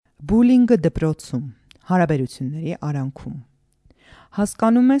Բուլինգը դպրոցում, հարաբերությունների արանքում։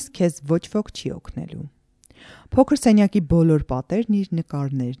 Հասկանում ես, քեզ ոչ ոք չի օգնելու։ Փոքր սենյակի բոլոր պատերն իր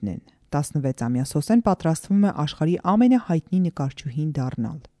նկարներն են։ 16-ամյա Սոսեն պատրաստվում է աշխարհի ամենահայտնի նկարչուհին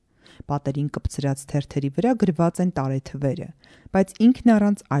դառնալ։ Պատերին կպցրած թերթերի վրա գրված են տարեթվերը, բայց ինքն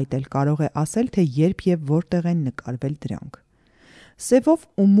առանց այդ էլ կարող է ասել, թե երբ եւ որտեղ են նկարվել դրանք։ Սևով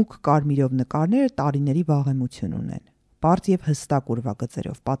ու մուգ կարմիրով նկարները տարիների վաղեմություն ունեն։ Պարզ եւ հստակ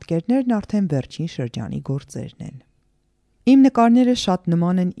ուրվագծերով պատկերներն արդեն վերջին շրջանի գործերն են։ Իմ նկարները շատ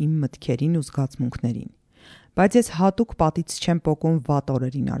նման են իմ մտքերին ու զգացմունքներին, բայց ես հատուկ պատից չեմ պոկում վատ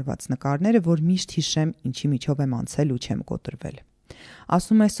օրերին արված նկարները, որ միշտ հիշեմ ինչի միջով եմ անցել ու չեմ կոտրվել,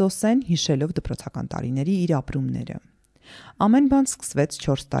 ասում է Սոսեն, հիշելով դպրոցական տարիների իր ապրումները։ Ամեն բան սկսվեց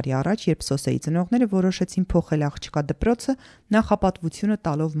 4 տարի առաջ, երբ Սոսեի ծնողները որոշեցին փոխել աղջկա դպրոցը նախապատվությունը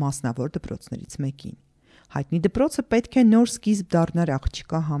տալով մասնավոր դպրոցներից մեկին։ Հայտնի դպրոցը պետք է նոր սկիզբ դառնար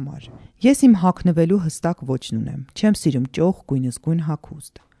աղջկա համար։ Ես իմ հագնվելու հստակ ոճն ունեմ, չեմ սիրում ճոխ գույնզգույն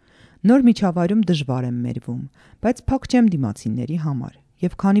հագուստ։ Նոր միջավայրում դժվար եմ մերվում, բայց փակ չեմ դիմացինների համար,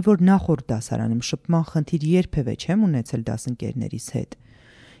 եւ քանի որ նախորդ դասարանում շփման խնդիր երբևէ չեմ ունեցել դասընկերներիս հետ,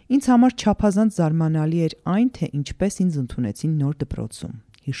 ինձ համար չափազանց զարմանալի էր այն, թե ինչպես ինձ ընդունեցին նոր դպրոցում,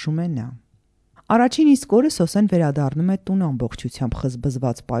 հիշում է նա։ Առաջին իսկ օրը Սոսեն վերադառնում է տուն ամբողջությամբ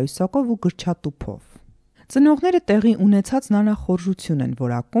խզբզված պայուսակով ու գրչատուփով։ Ծնողները տեղի ունեցածն անախորժություն են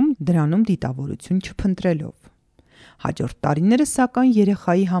որակում, դրանում դիտավորություն չփնտրելով։ Հաջորդ տարիները սակայն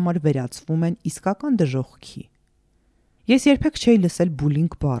երեխայի համար վերածվում են իսկական դժոխքի։ Ես երբեք չէի լսել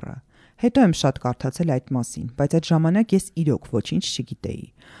բուլինգ բառը, հետո եմ շատ կարդացել այդ մասին, բայց այդ ժամանակ ես իրոք ոչինչ չգիտեի։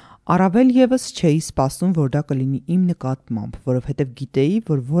 Առավել եւս չէի սպասում, որ դա կլինի իմ նկատմամբ, որովհետև գիտեի,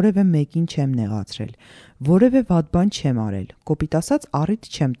 որ որևէ մեկին չեմ նեղացրել, որևէ վատ բան չեմ արել, կոպիտ ասած առիթ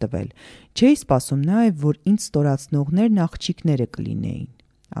չեմ տվել։ Չէի սպասում նաեւ, որ ինձ ստորացնողներն աղջիկները կլինեին,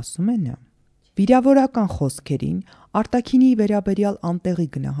 ասում է նա։ Վիրավորական խոսքերին, արտաքինի վերաբերյալ անտեղի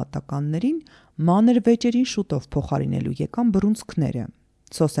գնահատականներին, մանր վեճերին շուտով փոխարինելու եկան բռունցքները։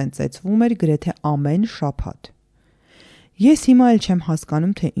 Սոսեն ծեծվում էր գրեթե ամեն շաբաթ։ Ես հիմա էլ չեմ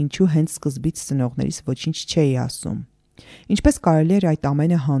հասկանում, թե ինչու հենց սկզբից ծնողներիս ոչինչ չէի ասում։ Ինչպես կարելի էր այդ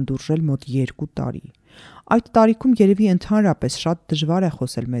ամենը հանդուրժել մոտ 2 տարի։ Այդ տարիքում երևի ընդհանրապես շատ դժվար է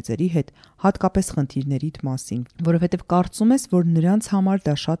խոսել մեծերի հետ, հատկապես խնդիրներիդ մասին, որովհետև կարծում ես, որ նրանց համար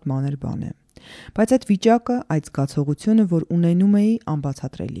դա շատ մանր բան է։ Բայց այդ վիճակը, այդ զգացողությունը, որ ունենում էի,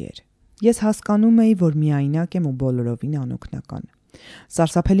 անբացատրելի էր։ Ես հասկանում էի, որ միայնակ եմ ու բոլորովին անօգնական։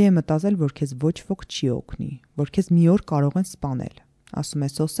 Սարսափելի է մտածել, որ քեզ ոչ ոք չի օգնի, որ քեզ մի օր կարող են սպանել, ասում է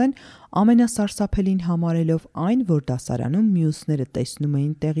Սոսեն, ամենասարսափելին համարելով այն, որ դասարանում մյուսները տեսնում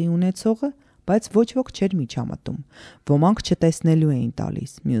էին տեղի ունեցողը, բայց ոչ ոք չէր միջամտում, ոմանք չտեսնելու էին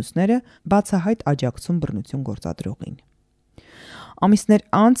տալիս, մյուսները բացահայտ աջակցում բռնություն գործադրողին։ Ամիսներ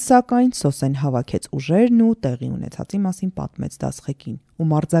անց սակայն Սոսեն հավաքեց ուժերն ու տեղի ունեցածի մասին պատմեց դասղեկին, ու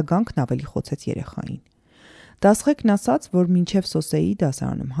մարձագանքն ավելի խոցեց երեխային։ Դասղեկն ասաց, որ մինչև Սոսեի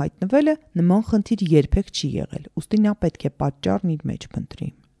դասարանում հայտնվելը նման խնդիր երբեք չի եղել, ուստի նա պետք է պատճառն իր մեջ փնտրի։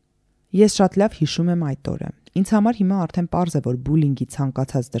 Ես շատ լավ հիշում եմ այդ օրը։ Ինձ համար հիմա արդեն պարզ է, որ բուլինգի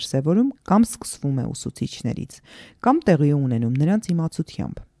ցանկացած դրսևորում կամ սկսվում է ուսուցիչներից, կամ տեղի է ունենում նրանց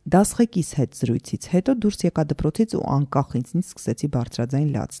իմացությամբ։ Դասղեկիս հետ զրույցից հետո դուրս եկա դպրոցից ու անկախ ինձնից սկսեցի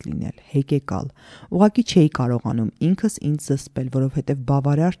բարձրաձայն լաց լինել, հեկեկալ։ Ուղղակի չէի կարողանում ինքս ինձ զսպել, որովհետև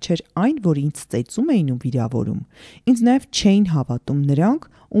բավարար չէր այն, որ ինձ ծեծում էին ու վիրավորում։ Ինձ նաև չէին հավատում նրանք,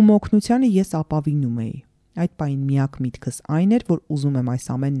 ում օգնությանը ես ապավինում էի։ Այդ պահին միակ միտքս այն էր, որ ուզում եմ այս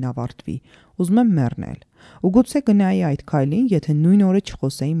ամենն ավարտվի, ուզում եմ մեռնել։ Ու գուցե գնայի այդ քայլին, եթե նույն օրը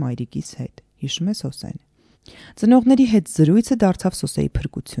չխոսեի մայրիկիս հետ, հիշում է Սոսեն։ Ծնողների հետ զրույցը դարձավ Սոսեի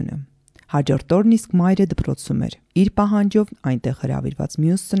փրկությունը։ Հաջորդ օրն իսկ մայրը դպրոցում էր, իր պահանջով այնտեղ հրավիրված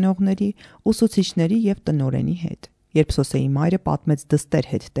մյուս ծնողների, ուսուցիչների եւ տնօրենի հետ։ Երբ Սոսեի մայրը պատմեց դստեր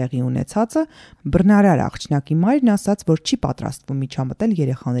հետ տեղի ունեցածը, բռնարար աղջնակի մայրն ասաց, որ չի պատրաստվում միջամտել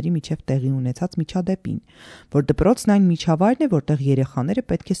երեխաների միջև տեղի ունեցած միջադեպին, որ դպրոցն այն միջավայրն է, որտեղ երեխաները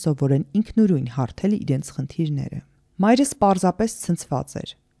պետք է սովորեն ինքնուրույն հարթել իրենց խնդիրները։ Մայրս պարզապես ցնցված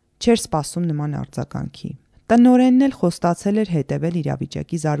էր, չէր սպասում նման արձագանքի։ Տնօրենն էլ խոստացել էր հետևել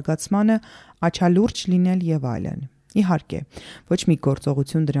իրավիճակի զարգացմանը, աչալուրջ լինել եւ այլն։ Իհարկե, ոչ մի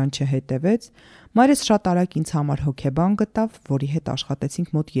գործողություն դրան չհետևեց, մայրս շատ արագ ինձ համար հոգեբան գտավ, որի հետ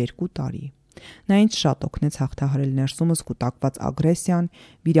աշխատեցինք մոտ 2 տարի։ Նա ինձ շատ օգնեց հաղթահարել ներսումս կուտակված ագրեսիան,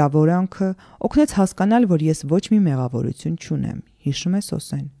 վիրավորանքը, օգնեց հասկանալ, որ ես ոչ մի մեղավորություն չունեմ, հիշում է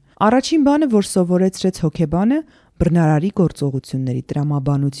Սոսեն։ Առաջին բանը, որ սովորեցրեց հոգեբանը, բռնարարի գործողությունների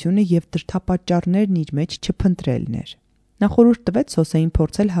տրամաբանությունը եւ դրդապատճառներն իր մեջ չփնտրելն էր։ Նա խորհուրդ տվեց Սոսեին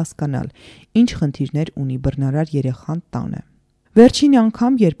փորձել հասկանալ, ինչ խնդիրներ ունի բռնարար երեխան տանը։ Վերջին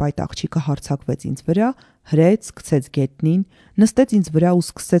անգամ, երբ այդ աղջիկը հարձակվեց ինձ վրա, հրեց, գցեց գետնին, նստեց ինձ վրա ու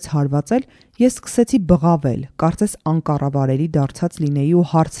սկսեց հարվածել, ես սկսեցի բղավել, կարծես անկառավարելի դարձած լինեի ու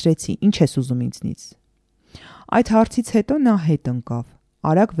հարցրեցի. «Ինչ ես ուզում ինձնից»։ Այդ հարցից հետո նա հետ ընկավ,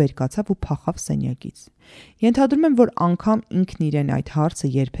 արագ վեր կացավ ու փախավ սենյակից։ Ենթադրում եմ, որ անգամ ինքն իրեն այդ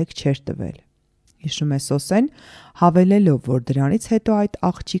հարցը երբեք չէր տվել։ Հիշում է Սոսեն, հավելելով, որ դրանից հետո այդ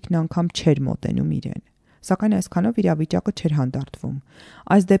աղջիկն անգամ չէր մոտենում իրեն։ Սակայն այսքանով իրավիճակը չէր հանդարտվում։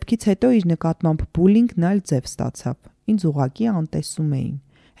 Այս դեպքից հետո իր նկատմամբ բուլինգն այլ ձև ստացավ։ Ինձ ուղղակի անտեսում էին։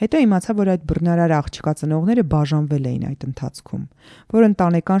 Հետո իմացա, որ այդ բռնարար աղջկա ծնողները բաժանվել էին այդ ընթացքում, որ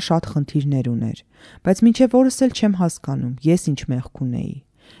ընտանեկան շատ խնդիրներ ուներ, բայց մինչև օրս էլ չեմ հասկանում, ես ինչ մեղք ունեի։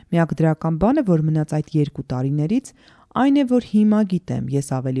 Միակ դրական բանը, որ մնաց այդ 2 տարիներից, այն է, որ հիմա գիտեմ,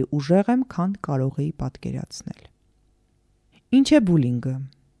 ես ավելի ուժեղ եմ, քան կարող էի պատկերացնել։ Ինչ է բուլինգը։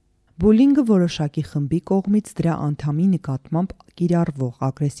 Բուլինգը որոշակի խմբի կողմից դրա անդամի նկատմամբ կիրառվող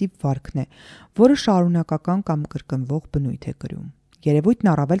ագրեսիվ վարքն է, որը շարունակական կամ կրկնվող բնույթ է կրում։ Երևույթն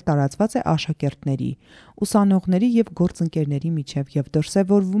առավել տարածված է աշակերտների, ուսանողների և գործընկերների միջև և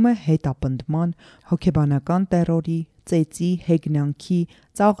դրսևորվում է հետապնդման, հոգեբանական տեռորի, ծեծի, հեգնանքի,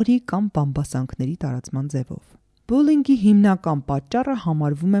 ծաղրի կամ բամբասանքների տարածման ձևով։ Բուլինգի հիմնական պատճառը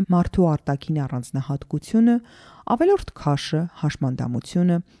համարվում է մարդու արտաքին առանձնահատկությունը, ավելորդ քաշը,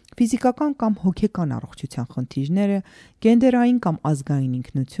 հաշմանդամությունը, ֆիզիկական կամ հոգեկան առողջության խնդիրները, գենդերային կամ ազգային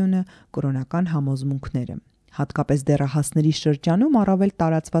ինքնությունը, կրոնական համոզմունքները։ Հատկապես դեռահասների շրջանում առավել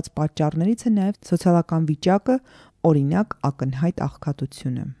տարածված պատճառներից է նաև սոցիալական վիճակը, օրինակ ակնհայտ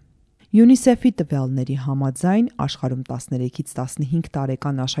աղքատությունը։ UNICEF-ի տվյալների համաձայն աշխարհում 13-ից 15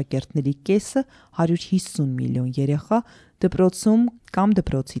 տարեկան աշակերտների կեսը 150 միլիոն երեխա դպրոցում կամ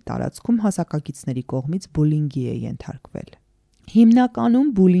դպրոցի տարածքում հասակակիցների կողմից բուլինգի է ենթարկվել։ Հիմնականում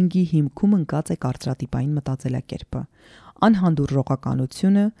բուլինգի հիմքում ընկած է կարծրատիպային մտածելակերպը,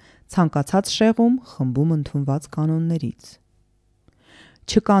 անհանդուրժողականությունը, ցանկացած շեղում խմբում ընդունված կանոններից։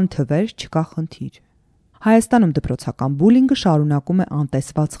 Չկան թվեր, չկա խնդիր։ Հայաստանում դպրոցական բուլինգը շարունակում է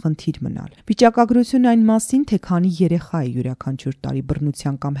անտեսված խնդիր մնալ։ Վիճակագրությունը այն մասին, թե քանի երեխա է յուրաքանչյուր տարի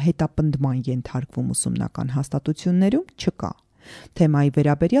բռնության կամ հետապնդման ենթարկվում ուսումնական հաստատություններում, չկա։ Թեմայի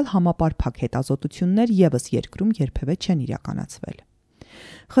վերաբերյալ համապարփակ հետազոտություններ ևս երկրում երբևէ չեն իրականացվել։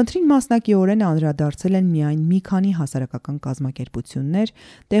 Խնդրին մասնակիորեն անդրադարձել են միայն մի քանի հասարակական կազմակերպություններ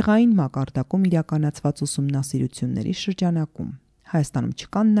տեղային մակարդակում իրականացված ուսումնասիրությունների շրջանակում։ Հայաստանում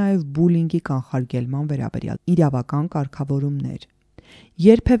չկան նաև բուլինգի կանխարգելման վերաբերյալ իրավական կարգավորումներ։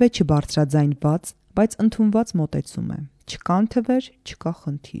 Երբևէ չբարձրաձայնված, բայց ընդունված մոտեցում է. չկան թվեր, չկա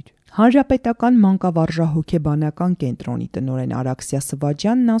խնդիր։ Հանրապետական մանկավարժահոգեբանական կենտրոնի տնօրեն Արաքսիա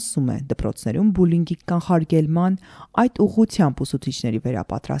Սվաջյանն ասում է. դպրոցներում բուլինգի կանխարգելման այդ ուղղությամբ ուսուցիչների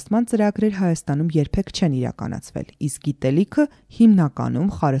վերապատրաստման ծրագրեր Հայաստանում երբեք չեն իրականացվել, իսկ գիտելիքը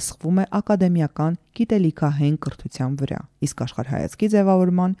հիմնականում խարսխվում է ակադեմիական գիտելիքահեն կրթության վրա, իսկ աշխարհայացքի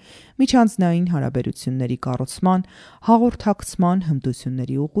ձևավորման, միջանձնային հարաբերությունների կառուցման, հաղորդակցման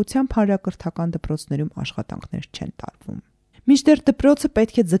հմտությունների ուղղությամբ հանրակրթական դպրոցներում աշխատանքներ չեն տարվում։ Մինչդեռ դպրոցը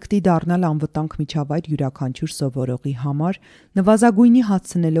պետք է ձգտի դառնալ անվտանգ միջավայր յուրաքանչյուր սովորողի համար, նվազագույնի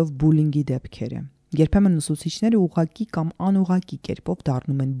հասցնելով բուլինգի դեպքերը։ Երբեմն ուսուցիչները ուղղակի կամ անուղղակի կերպով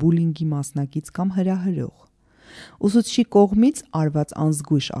դառնում են բուլինգի մասնակից կամ հրահրող։ Ուսուցչի կողմից արված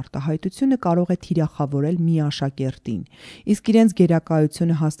անզգույշ արտահայտությունը կարող է թիրախավորել մի աշակերտին, իսկ իրենց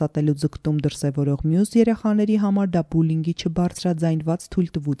գերակայությունը հաստատելու ձգտում դրսևորող մյուս երեխաների համար դա բուլինգի չբարձրաձայնված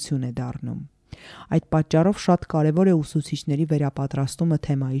թույլտվություն է դառնում։ Այդ պատճառով շատ կարևոր է ուսուցիչների վերապատրաստումը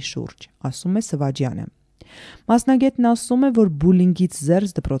թեմայի շուրջ, ասում է Սվաջյանը։ Մասնագետն ասում է, որ բուլինգից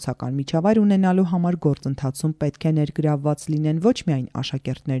զերծ դպրոցական միջավայր ունենալու համար գործընթացում պետք է ներգրավված լինեն ոչ միայն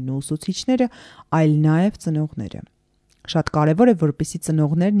աշակերտներն ու ուսուցիչները, այլ նաև ծնողները։ Շատ կարևոր է, որպեսզի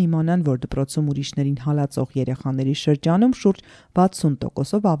ծնողներն իմանան, որ դպրոցում ուրիշներին հալածող երեխաների շրջանում շուրջ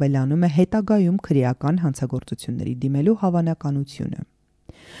 60%-ով ավելանում է հետագայում քրեական հանցագործությունների դիմելու հավանականությունը։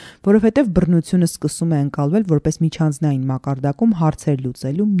 Որովհետև բռնությունը սկսում է ընկալվել որպես միջանձնային մակարդակում հարցեր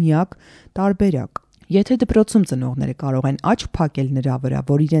լուծելու միակ տարբերակ։ Եթե դպրոցում ծնողները կարող են աչք փակել նրա վրա,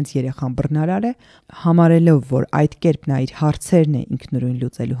 որ իրենց երեխան բռնարար է, համարելով, որ այդ կերպ նա իր հարցերն է ինքնուրույն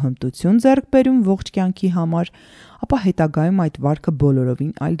լուծելու հմտություն ձեռք բերում ողջ կյանքի համար, ապա հետագայում այդ վարքը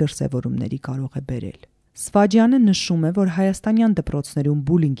բոլորովին այլ դրսևորումների կարող է բերել։ Սվաջյանը նշում է, որ հայաստանյան դպրոցներում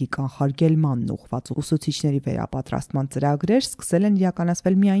բուլինգի կանխարգելմանն ուղղված ուսուցիչների վերապատրաստման ծրագրեր սկսել են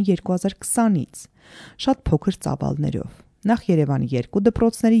իրականացվել միայն 2020-ից, շատ փոքր ծավալներով։ Նախ Երևանի 2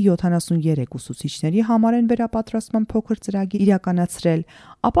 դպրոցների 73 ուսուցիչների համար են վերապատրաստման փոքր ծրագիր իրականացրել,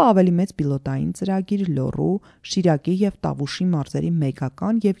 ապա ավելի մեծ պիլոտային ծրագիր Լոռու, Շիրակի և Տավուշի մարզերի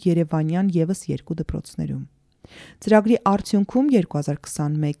մեկական և Երևանյան ևս 2 դպրոցներում։ Ծրագրի արդյունքում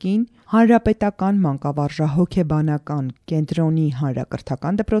 2021-ին Հանրապետական մանկավարժահոգեբանական կենտրոնի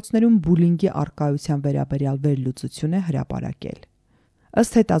հանրակրթական դպրոցներում բուլինգի առկայության վերաբերյալ վերլուծություն է հրապարակել։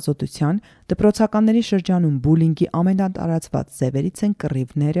 Ըստ հետազոտության, դպրոցականների շրջանում բուլինգի ամենատարածված ձևերից են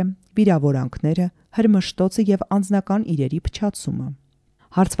կռիվները, վիրավորանքները, հրմշտոցը եւ անձնական իրերի փչացումը։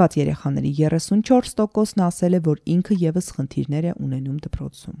 Հարցված երեխաների 34%-ն ասել է, որ ինքը եւս խնդիրներ է ունենում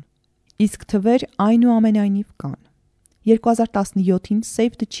դպրոցում։ Իսկ թվեր այնուամենայնիվ կան։ 2017-ին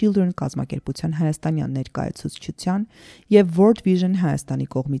Save the Children կազմակերպության հայաստանյան ներկայացուցչության եւ World Vision Հայաստանի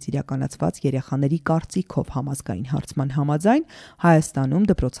կողմից իրականացված երեխաների կարծիքով համազգային հարցման համաձայն Հայաստանում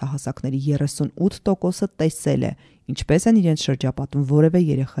դպրոցահասակների 38%-ը տեսել է, ինչպես են իրենց շրջապատում որևէ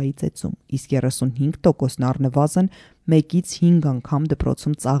երեխայի ծեծում, իսկ 35%-ն առնվազն 1-ից 5 անգամ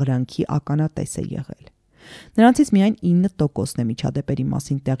դպրոցում ծաղրանքի ականատես է եղել։ Նրանցից միայն 9%-ն է միջադեպերի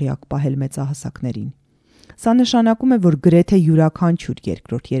մասին տեղյակ պահել մեծահասակներին։ Սա նշանակում է, որ գրեթե յուրաքանչյուր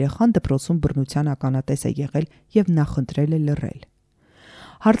երկրորդ երեխան դպրոցում բռնության ականատես է եղել եւ նախընտրել է լռել։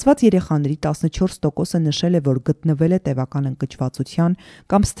 Հարցված երեխաների 14%-ը նշել է, որ գտնվել է տևական ընկճվածության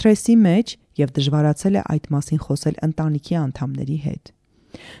կամ սթրեսի մեջ եւ դժվարացել է այդ մասին խոսել ընտանիքի անդամների հետ։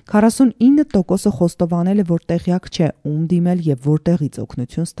 49%-ը խոստովանել է, որ տեղյակ չէ ում դիմել եւ որտեղից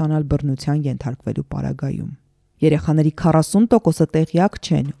օգնություն ստանալ բռնության ենթարկվելու պարագայում։ Երեխաների 40%-ը տեղյակ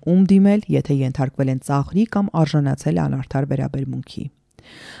չեն ում դիմել, եթե ենթարկվել են ծաղրի կամ արժանացել անարդար վերաբերմունքի։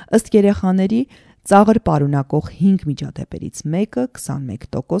 Ըստ երեխաների, ծաղր պարունակող 5 միջադեպերից մեկը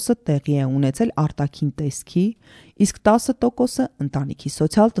 21%-ը տեղի է ունեցել արտաքին տեսքի, իսկ 10%-ը ընտանիքի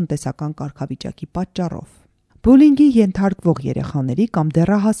սոցիալ-տնտեսական կարգավիճակի պատճառով։ Բուլինգի ենթարկվող երեխաների կամ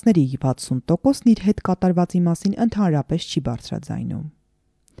դեռահասների 60%-ն իր հետ կատարվածի մասին ընդհանրապես չի բարձրաձայնում։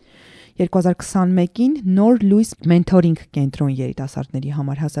 2021-ին Նոր լույս մենթորինգ կենտրոն երիտասարդների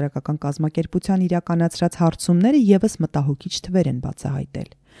համար հասարակական կազմակերպության իրականացրած հարցումները եւս մտահոգիչ թվեր են բացահայտել։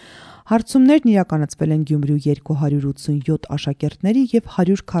 Հարցումներն իրականացվել են Գյումրու 287 աշակերտների եւ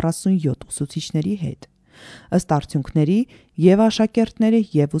 147 ուսուցիչների հետ։ Ըստ արդյունքների, եւ աշակերտները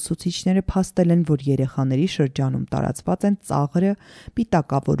եւ ուսուցիչները փաստել են, որ երեխաների շրջանում տարածված են ծաղրը,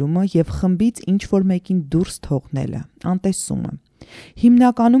 պիտակավորումը եւ խմբից ինչ որ մեկին դուրս թողնելը, անտեսումը։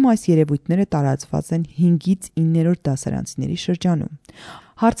 Հիմնականում այս երևույթները տարածված են 5-ից 9-րդ դասարանցիների շրջանում։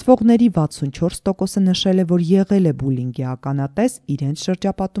 Հարցվողների 64%-ը նշել է, որ եղել է բուլինգի ականատես իրենց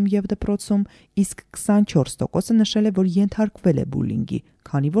շրջապատում եւ դպրոցում, իսկ 24%-ը նշել է, որ ենթարկվել է բուլինգի,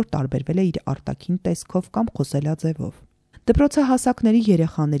 քանի որ տարբերվել է իր արտաքին տեսքով կամ խոսելաձևով։ Դպրոցահասակների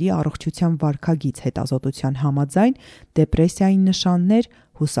երեխաների առողջության վարքագիծ հետազոտության համաձայն դեպրեսիայի նշաններ,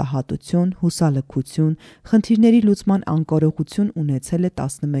 հուսահատություն, հուսալքություն, խնդիրների լուծման անկարողություն ունեցել է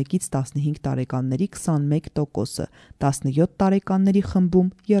 11-ից 15 տարեկանների 21%-ը, 17 տարեկանների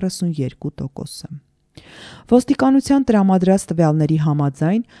խմբում 32%-ը։ Ոստիկանության տրամադրած տվյալների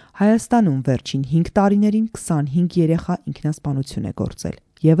համաձայն Հայաստանում վերջին 5 տարիներին 25 երեխա ինքնասպանություն է գործել,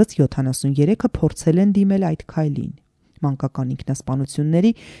 եւս 73-ը փորձել են դիմել այդ քայլին։ Մանկական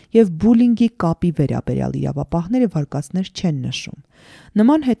ինքնասպանությունների եւ բուլինգի կապի վերաբերյալ իրավապահները վարկածներ չեն նշում։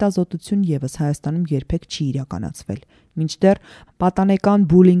 Նման հետազոտություն եւս Հայաստանում երբեք չի իրականացվել, մինչդեռ պատանեկան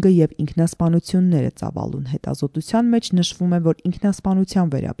բուլինգը եւ ինքնասպանությունները ծավալուն հետազոտության մեջ նշվում է, որ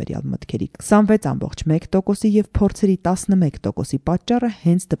ինքնասպանության վերաբերյալ մտքերի 26.1%-ի եւ փորձերի 11%-ի պատճառը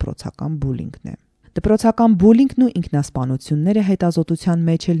հենց դպրոցական բուլինգն է։ Դպրոցական բուլինգն ու ինքնասպանությունները հետազոտության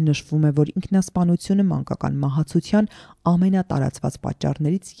մեջ էլ նշվում է, որ ինքնասպանությունը մանկական մահացության ամենատարածված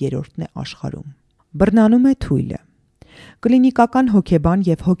պատճառներից 3-րդն է աշխարհում։ Բռնանում է թույլը։ Կլինիկական հոգեբան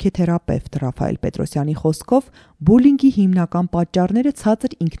եւ հոգեթերապևտ Ռաֆայել Պետրոսյանի խոսքով բուլինգի հիմնական պատճառները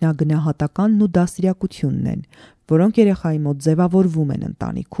ցածր ինքնագնահատականն ու դաստիարակությունն են, որոնք երեխայի մոտ ձևավորվում են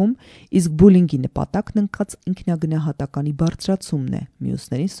ընտանիքում, իսկ բուլինգի նպատակն ընկած ինքնագնահատականի բարձրացումն է,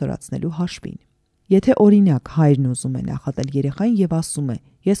 մյուսներին սորացնելու հաշվին։ Եթե օրինակ հայրն ուզում է նախատել երեխային եւ ասում է.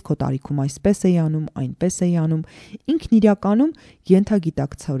 «Ես քո տարիքում այսպես էի անում, այնպես էի անում», ինքն իրականում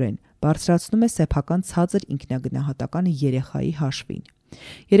ենթագիտակցորեն բարձրացնում է սեփական ցածր ինքնագնահատականը երեխայի հաշվին։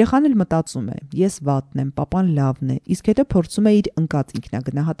 Երեխան էլ մտածում է. «Ես վատն եմ, պապան լավն է», իսկ հետո փորձում է իր ընկած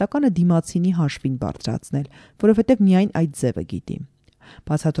ինքնագնահատականը դիմացինի հաշվին բարձրացնել, որովհետեւ միայն այդ ձևը գիտի։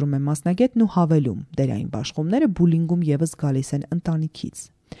 Բացատրում է մասնագետն ու հավելում. «Դերային բաշխումները բուլինգում եւս գալիս են ընտանիքից։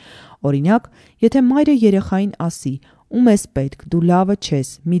 Օրինակ, եթե մայրը երեխային ասի. «Ում ես պետք, դու լավը չես»,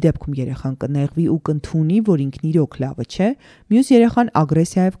 մի դեպքում երեխան կնեղվի ու կընդունի, որ ինքն իրոք լավը չէ, մյուս երեխան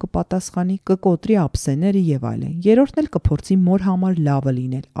ագրեսիայով կպատասխանի, կկոտրի ափսեները եւ այլն։ Երրորդն էլ կփորձի մոր համար լավը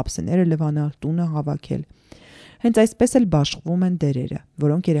լինել, ափսեները լվանալ, տունը հավաքել։ Հենց այսպես էլ բաշխվում են դերերը,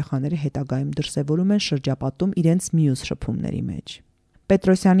 որոնք երեխաները հետագայում դրսևորում են շրջապատում իրենց մյուս շփումների մեջ։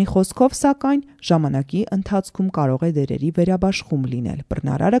 Պետրոսյանի խոսքով, սակայն, ժամանակի ընթացքում կարող է դերերի վերաբաշխում լինել,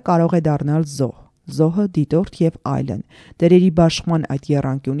 բռնարարը կարող է դառնալ զոհ, զոհը դիտորդ եւ այլն։ Դերերի բաշխման այդ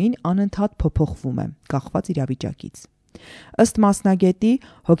եռանկյունին անընդհատ փոփոխվում է, կախված իրավիճակից։ Ըստ մասնագետի,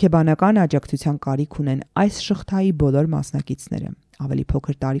 հոգեբանական աջակցության կարիք ունեն այս շղթայի բոլոր մասնակիցները։ Ավելի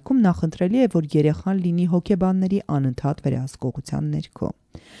փոքր տարիքում նախընտրելի է, որ երեխան լինի հոգեբանների անընդհատ վերահսկողության ներքո։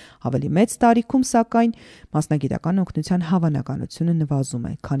 Ավելի մեծ տարիքում, սակայն, մասնագիտական օգնության հավանականությունը նվազում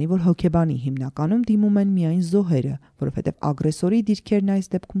է, քանի որ հոգեբանի հիմնականում դիմում են միայն զոհերը, որովհետև ագրեսորի դիրքերն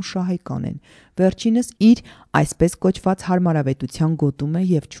այս դեպքում շահեկան են, վերջինս իր այսպես կոչված հարմարավետության գոտում է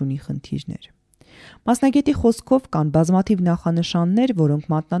եւ չունի խնդիրներ։ Մասնագետի խոսքով կան բազմաթիվ նախանշաններ, որոնք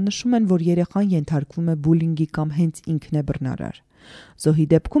մատնանշում են, որ երեխան ենթարկվում է բուլինգի կամ հենց ինքն է բռնարար։ Զոհի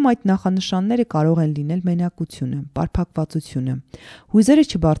դեպքում այդ նախանշանները կարող են լինել մենակությունը, պարփակվածությունը, հույզերը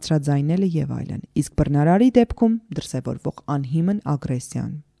չբարձրաձայնելը եւ այլն, իսկ բռնարարի դեպքում դրսևորվող անհիմն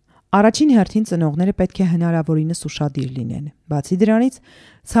ագրեսիան։ Առաջին հերթին ծնողները պետք է հնարավորինս ուշադիր լինեն։ Բացի դրանից,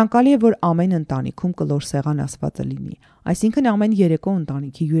 ցանկալի է, որ ամեն ընտանիքում կլոր սեղան ասվածը լինի, այսինքն ամեն երեկո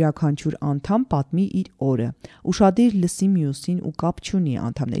ընտանիքի յուրաքանչյուր անդամ պատմի իր օրը, ուշադիր լսի մյուսին ու կապ չունի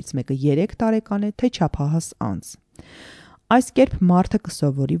անդամներից մեկը 3 տարեկան է, թե չափահաս անց։ Այս կերպ մարդը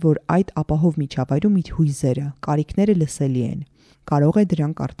կսովորի, որ այդ ապահով միջավայրում իր հույզերը, կարիքները լսելի են, կարող է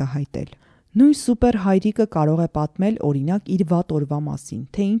դրանք արտահայտել։ Նույն սուպեր հայրիկը կարող է պատմել օրինակ իր վատ օրվա մասին,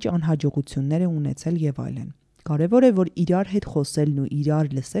 թե ինչ անհաջողություններ է ունեցել եւ այլն։ Կարևոր է, որ իրար հետ խոսելն ու իրար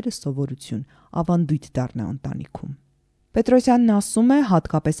լսելը սովորություն, ավանդույթ դառնա ընտանիքում։ Պետրոսյանն ասում է,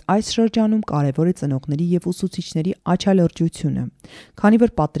 հատկապես այս շրջանում կարևոր է ծնողների եւ ուսուցիչների աչալրջությունը, քանի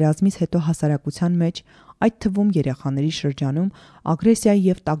որ պատերազմից հետո հասարակության մեջ, այդ թվում երեխաների շրջանում, ագրեսիայի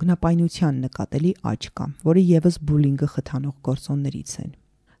եւ տագնապայնության նկատելի աճ կա, որը եւս բուլինգը խթանող գործոններից են։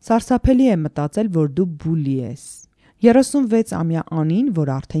 Սարսափելի է մտածել, որ դու բուլի ես։ 36-ամյա Անին, որ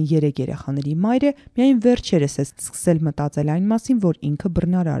արդեն 3 երեխաների մայր է, միայն վերջերս է սկսել մտածել այն մասին, որ ինքը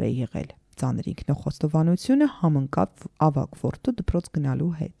բռնարար է եղել։ Ծանր ինքնախոստովանությունը համընկավ ավագ որդու դպրոց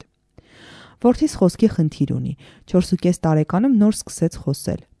գնալու հետ։ Որդիս խոսքի խնդիր ունի, 4.5 տարեկանում նոր սկսեց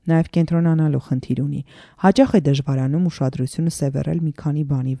խոսել, նաև կենտրոնանալու խնդիր ունի, հաճախ է դժվարանում ուշադրությունը սևեռել մի քանի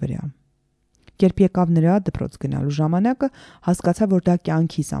բանի վրա։ Երբ եկավ նրա դպրոց գնալու ժամանակը, հասկացա, որ դա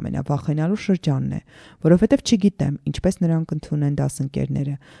կյանքիս ամենավախենալու շրջանն է, որովհետև չգիտեմ, ինչպես նրանք ընդունեն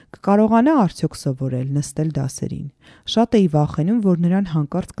դասընկերները, կկարողանա արդյոք սովորել, նստել դասերին։ Շատ էի վախենում, որ նրան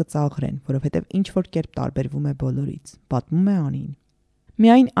հանկարծ կծաղրեն, որովհետև ինչ-որ կերպ տարբերվում է բոլորից, պատմում է Անին։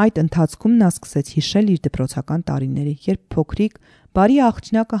 Միայն այդ ընթացքում նա սկսեց հիշել իր դպրոցական տարիները, երբ փոքրիկ, բարի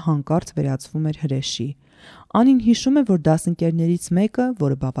աղջնակը հանկարծ վերածվում էր հրեշի։ Անին հիշում է, որ դասընկերներից մեկը,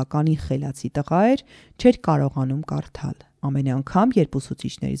 որը բավականին խելացի տղա էր, չէր կարողանում կարդալ։ Ամեն անգամ, երբ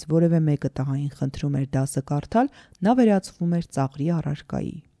ուսուցիչներից որևէ մեկը տղային խնդրում էր դասը կարդալ, նա վերածվում էր ծաղրի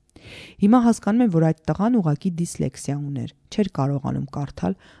առարկայի։ Հիմա հասկանում եմ, որ այդ տղան ուղղակի դիսլեքսիա ուներ, չէր կարողանում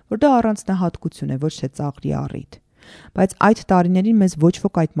կարդալ, որ դա առանձնահատկություն է, ոչ թե ծաղրի առիթ։ Բայց այդ տարիներին մեզ ոչ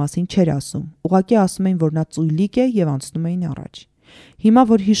ոք այդ մասին չէր ասում, ուղղակի ասում էին, որ նա ծույլիկ է եւ անցնում էին առաջ։ Հիմա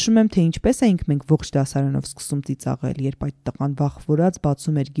որ հիշում եմ, թե ինչպես էինք մենք ողջ դասարանով սկսում ծիծաղել, երբ այդ տղան վախվորած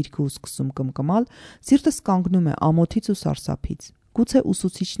բացում էր գիրքը ու սկսում կմկմալ, սիրտս կանգնում է ամոթից ու սարսափից։ Գուցե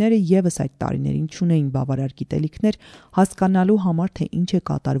ուսուցիչները եւս այդ տարիներին չունեին բավարար գիտելիքներ հասկանալու համար, թե ինչ է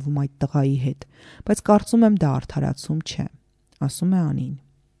կատարվում այդ տղայի հետ, բայց կարծում եմ դա արդարացում չէ, ասում է Անին։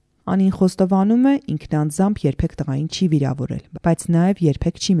 Անին խոստովանում է, ինքնանձամբ երբեք տղային չի վիրավորել, բայց նաև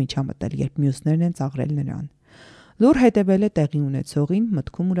երբեք չի միջամտել, երբ մյուսներն են ծաղրել նրան։ Լուր հետևել է տեղի ունեցողին,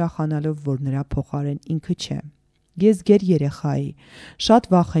 մտքում ուրախանալով, որ նրա փոխարեն ինքը չէ։ Ես գեր երեխա էի, շատ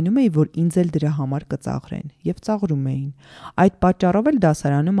վախենում էի, որ ինձ էլ դրա համար կծաղրեն, եւ ծաղրում էին։ Այդ պատճառով էլ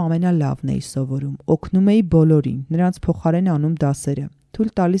դասարանում ամենալավն էի սովորում, օգնում էի բոլորին, նրանց փոխարեն անում դասերը, թույլ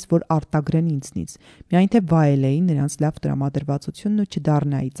տալիս, որ արտագրեն ինձնից, միայն թե վայելեի նրանց լավ տրամադրվածությունն ու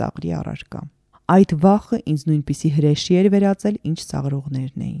չդառնայի ծաղրի առարկա։ Այդ վախը ինձ նույնպիսի հրեշի էր վերածել, ինչ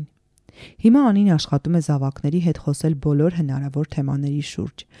ծաղրողներն էին։ Հիմա Անին աշխատում է զավակների հետ խոսել բոլոր հնարավոր թեմաների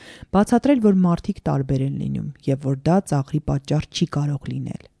շուրջ, բացատրել, որ մարդիկ տարբեր են լինում եւ որ դա ծաղրի պատճառ չի կարող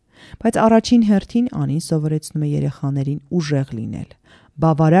լինել։ Բայց առաջին հերթին Անին սովորեցնում է երեխաներին ուժեղ լինել,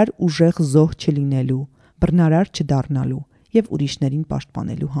 բավարար ուժեղ զոհ չլինելու, բռնարար չդառնալու եւ ուրիշներին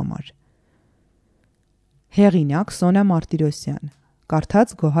պաշտպանելու համար։ Հեղինակ Սոնա Մարտիրոսյան,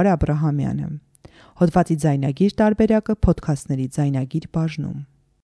 կարդաց Գոհար Աբրահամյանը։ Հոդվածի ձայնագիր տարբերակը Փոդքասթների ձայնագիր բաժնում։